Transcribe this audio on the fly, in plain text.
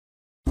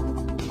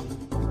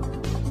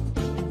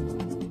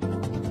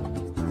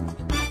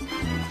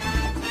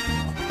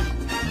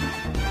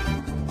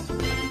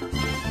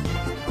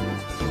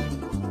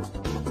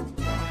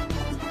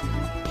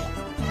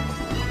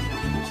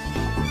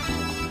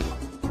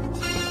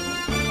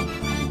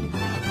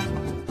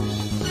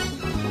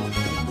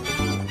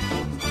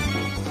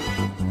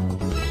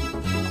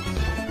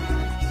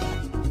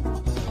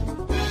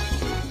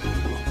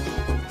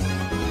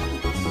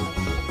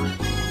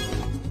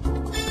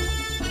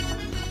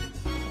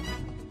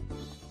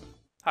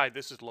Hi,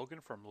 this is Logan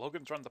from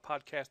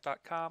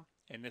logansrunthepodcast.com,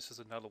 and this is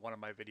another one of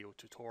my video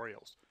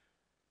tutorials.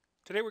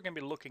 Today we're going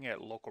to be looking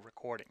at local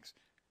recordings.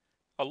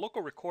 A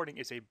local recording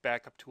is a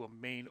backup to a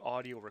main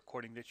audio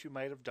recording that you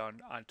might have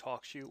done on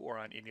TalkShoe or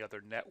on any other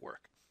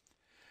network.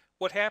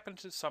 What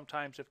happens is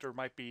sometimes if there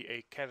might be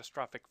a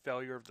catastrophic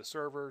failure of the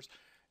servers,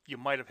 you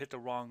might have hit the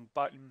wrong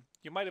button,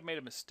 you might have made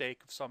a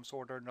mistake of some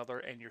sort or another,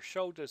 and your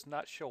show does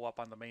not show up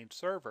on the main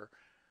server.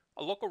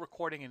 A local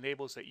recording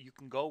enables that you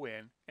can go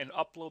in and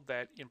upload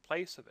that in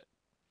place of it.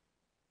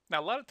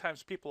 Now, a lot of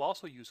times people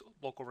also use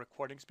local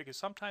recordings because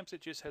sometimes it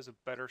just has a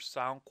better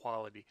sound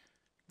quality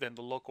than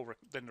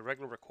the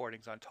regular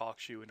recordings on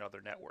TalkShoe and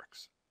other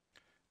networks.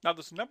 Now,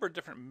 there's a number of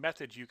different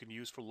methods you can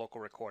use for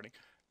local recording.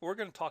 We're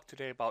going to talk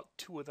today about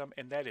two of them,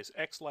 and that is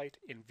X-lite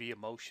and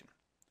vMotion.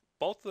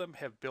 Both of them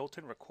have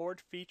built-in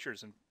record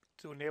features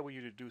to enable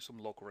you to do some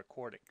local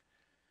recording.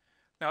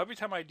 Now, every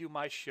time I do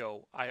my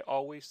show,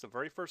 the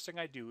very first thing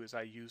I do is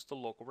I use the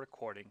local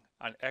recording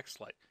on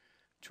X-lite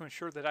to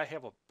ensure that I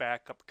have a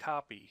backup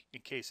copy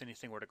in case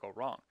anything were to go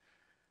wrong.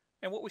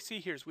 And what we see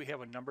here is we have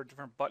a number of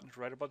different buttons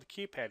right above the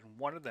keypad, and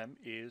one of them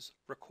is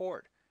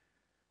record.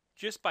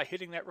 Just by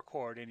hitting that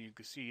record, and you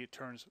can see it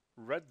turns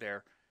red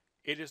there,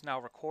 it is now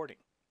recording.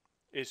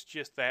 It's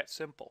just that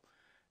simple.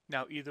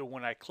 Now, either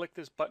when I click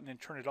this button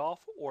and turn it off,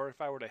 or if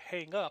I were to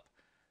hang up,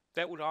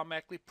 that would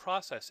automatically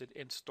process it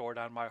and store it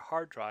on my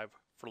hard drive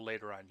for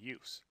later on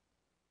use.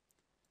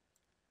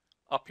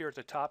 Up here at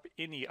the top,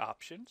 in the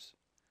options,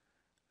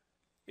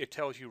 it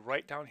tells you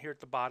right down here at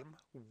the bottom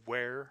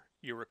where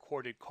your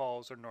recorded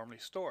calls are normally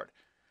stored.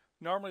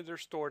 Normally they're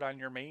stored on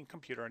your main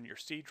computer on your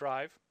C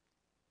drive.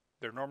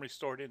 They're normally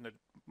stored in the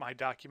My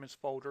Documents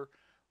folder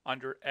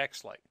under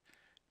X-lite.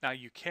 Now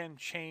you can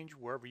change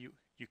wherever you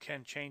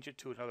can change it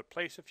to another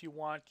place if you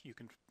want. You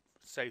can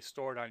say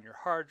store it on your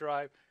hard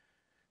drive,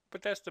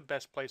 but that's the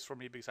best place for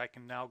me because I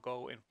can now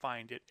go and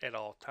find it at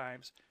all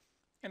times.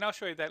 And I'll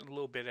show you that in a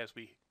little bit as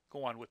we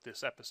go on with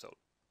this episode.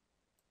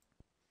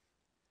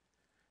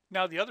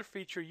 Now the other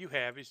feature you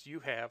have is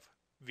you have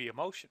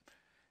vMotion.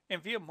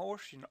 And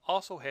vMotion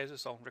also has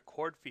its own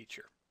record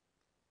feature.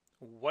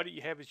 What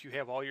you have is you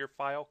have all your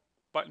file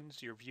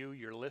buttons, your view,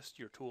 your list,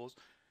 your tools.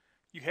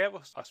 You have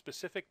a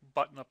specific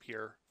button up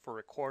here for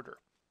recorder.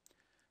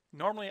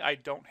 Normally I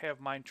don't have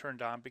mine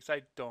turned on because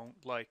I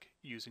don't like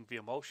using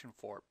vMotion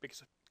for it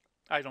because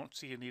I don't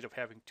see a need of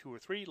having 2 or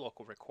 3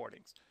 local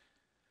recordings.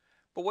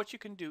 But what you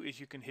can do is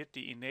you can hit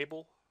the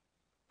enable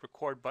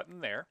record button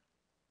there,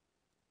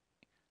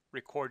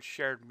 record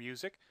shared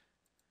music,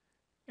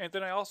 and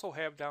then I also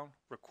have down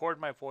record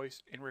my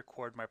voice and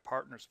record my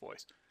partner's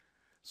voice.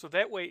 So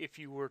that way if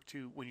you were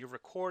to, when you're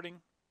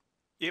recording,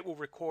 it will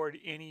record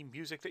any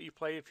music that you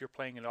play. If you're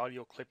playing an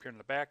audio clip here in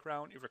the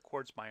background, it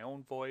records my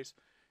own voice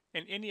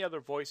and any other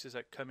voices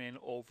that come in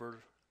over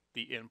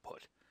the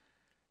input.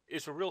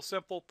 It's a real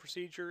simple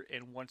procedure,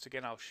 and once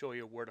again I'll show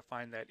you where to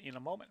find that in a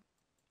moment.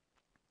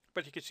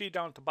 But you can see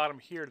down at the bottom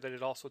here that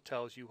it also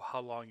tells you how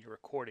long your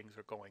recordings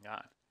are going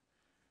on.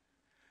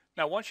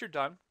 Now once you're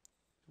done,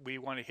 we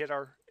want to hit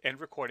our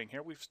end recording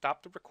here. We've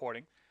stopped the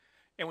recording,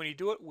 and when you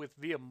do it with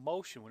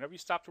vMotion, whenever you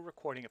stop the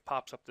recording, it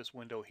pops up this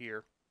window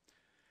here.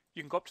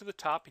 You can go up to the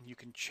top and you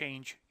can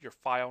change your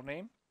file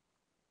name.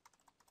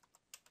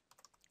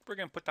 We're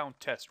going to put down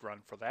test run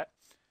for that.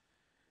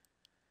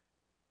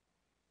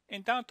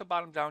 And down at the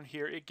bottom down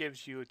here, it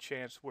gives you a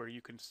chance where you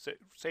can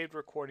save the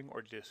recording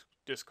or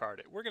discard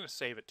it. We're going to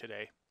save it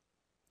today,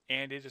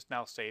 and it is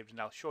now saved, and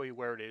I'll show you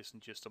where it is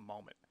in just a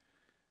moment.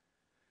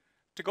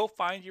 To go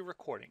find your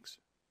recordings,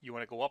 you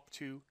want to go up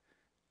to,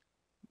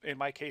 in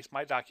my case,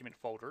 my document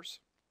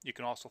folders. You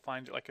can also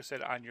find it, like I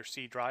said, on your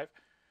C drive.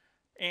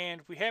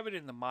 And we have it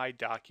in the My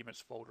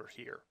Documents folder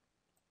here.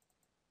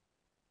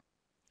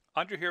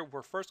 Under here,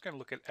 we're first going to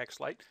look at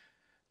X-lite.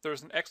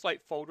 There's an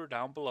X-lite folder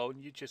down below,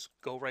 and you just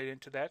go right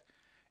into that.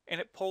 And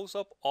it pulls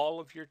up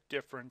all of your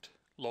different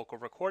local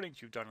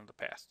recordings you've done in the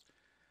past.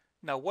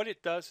 Now what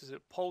it does is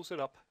it pulls it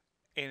up,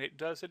 and it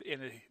does it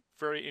in a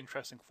very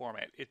interesting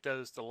format. It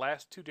does the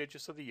last 2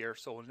 digits of the year.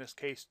 So in this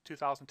case,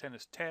 2010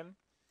 is 10,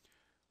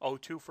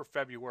 02 for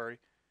February,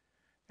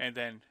 and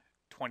then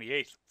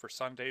 28th for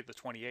Sunday the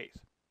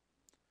 28th.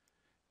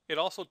 It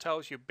also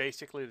tells you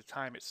basically the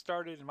time it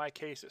started. In my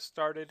case, it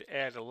started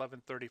at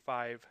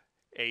 11:35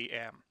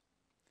 a.m.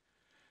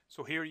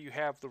 So here you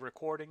have the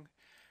recording.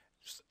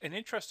 An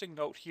interesting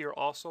note here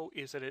also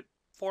is that it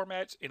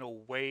formats in a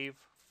WAV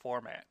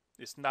format.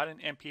 It's not an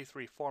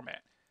MP3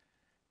 format.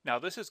 Now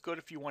this is good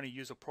if you want to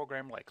use a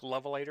program like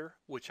Levelator,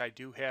 which I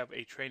do have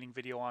a training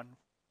video on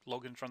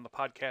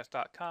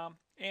logansrunthepodcast.com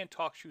and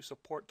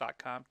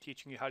talkshoesupport.com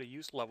teaching you how to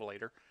use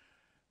Levelator,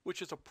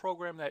 which is a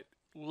program that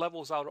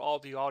levels out all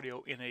the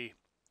audio in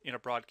a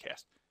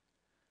broadcast.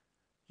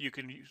 You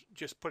can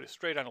just put it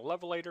straight on a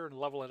levelator and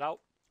level it out,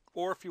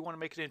 or if you want to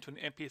make it into an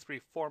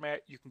MP3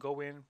 format, you can go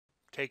in,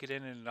 take it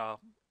in and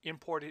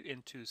import it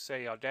into,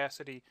 say,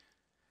 Audacity,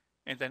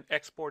 and then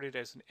export it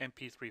as an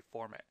MP3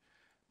 format.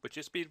 But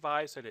just be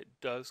advised that it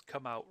does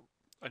come out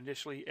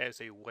initially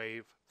as a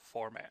WAV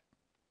format.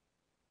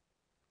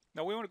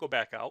 Now we want to go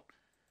back out.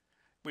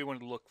 we want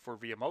to look for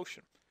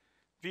ViaMotion.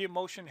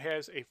 ViaMotion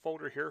has a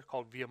folder here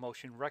called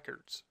ViaMotion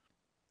Records.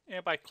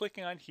 And by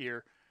clicking on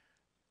here,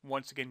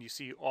 once again, you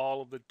see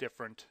all of the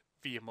different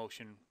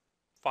ViaMotion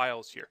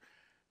files here.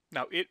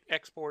 Now, it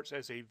exports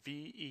as a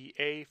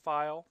VEA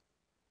file.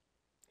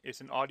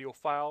 It's an audio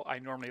file. I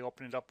normally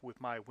open it up with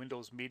my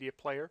Windows Media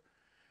Player.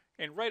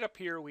 And right up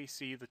here, we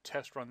see the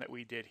test run that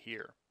we did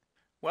here.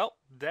 Well,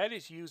 that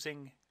is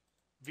using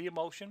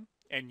ViaMotion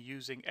and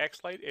using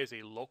X-lite as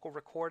a local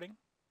recording.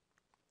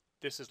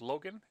 This is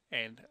Logan,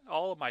 and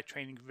all of my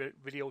training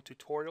video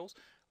tutorials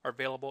are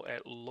available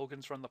at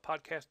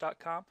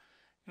logansrunthepodcast.com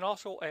and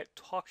also at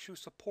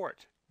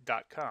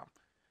talkshoesupport.com.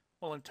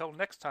 Well, until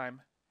next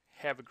time,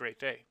 have a great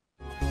day.